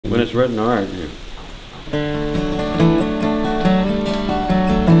When it's written, all right. Yeah.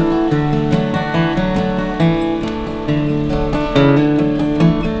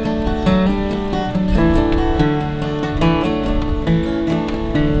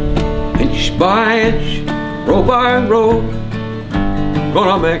 Inch by inch, row by row,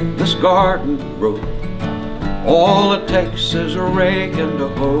 gonna make this garden grow. All it takes is a rake and a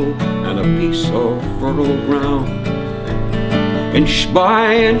hoe and a piece of fertile ground. Inch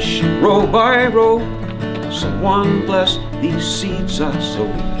by inch, row by row, someone bless these seeds I sow.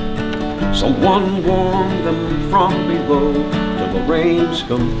 Someone warm them from below till the rains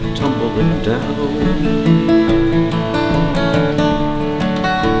come tumbling down.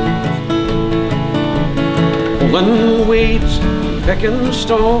 Pulling weeds, picking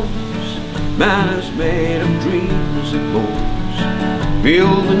stones, man is made of dreams and bones.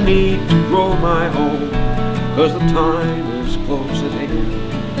 Feel the need to grow my own, 'cause the time is close at hand.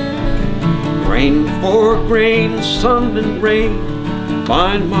 Grain for grain, sun and rain,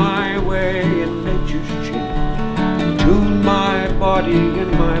 find my way in nature's chain. Tune my body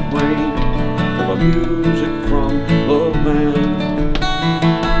and my brain full of music from the land.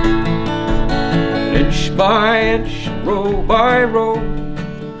 Inch by inch, row by row,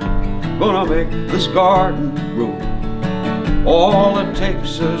 gonna make this garden grow. All it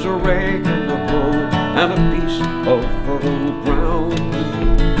takes is a rake and a hoe and a piece of fertile ground.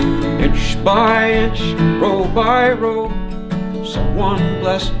 Inch by inch, row by row, someone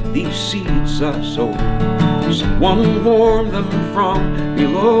bless these seeds I sow. Someone warm them from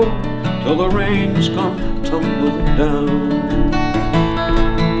below till the rains come tumbling down.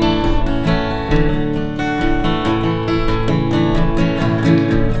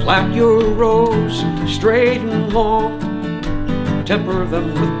 Plant your rows straight and long, temper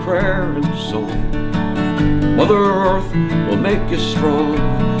them with prayer and song. Mother Earth will make you strong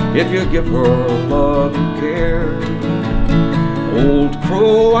if you give her love and care. Old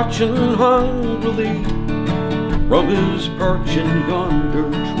crow watching hungrily from his perch in yonder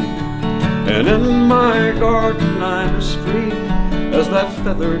tree, and in my garden I'm as free as that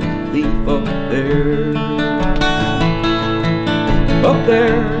feathered leaf up there. Up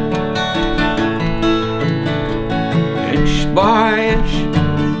there, inch by inch,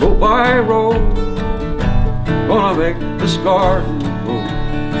 row by row, gonna make this garden grow.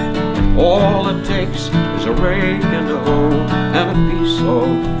 All it takes is a rake and a hoe and a piece of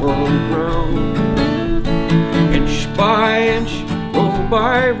fertile ground. Inch by inch, row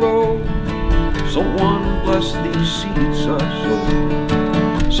by row, someone bless these seeds I sow.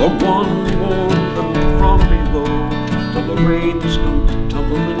 Someone warm them from below till the rains come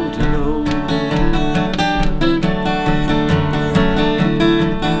tumbling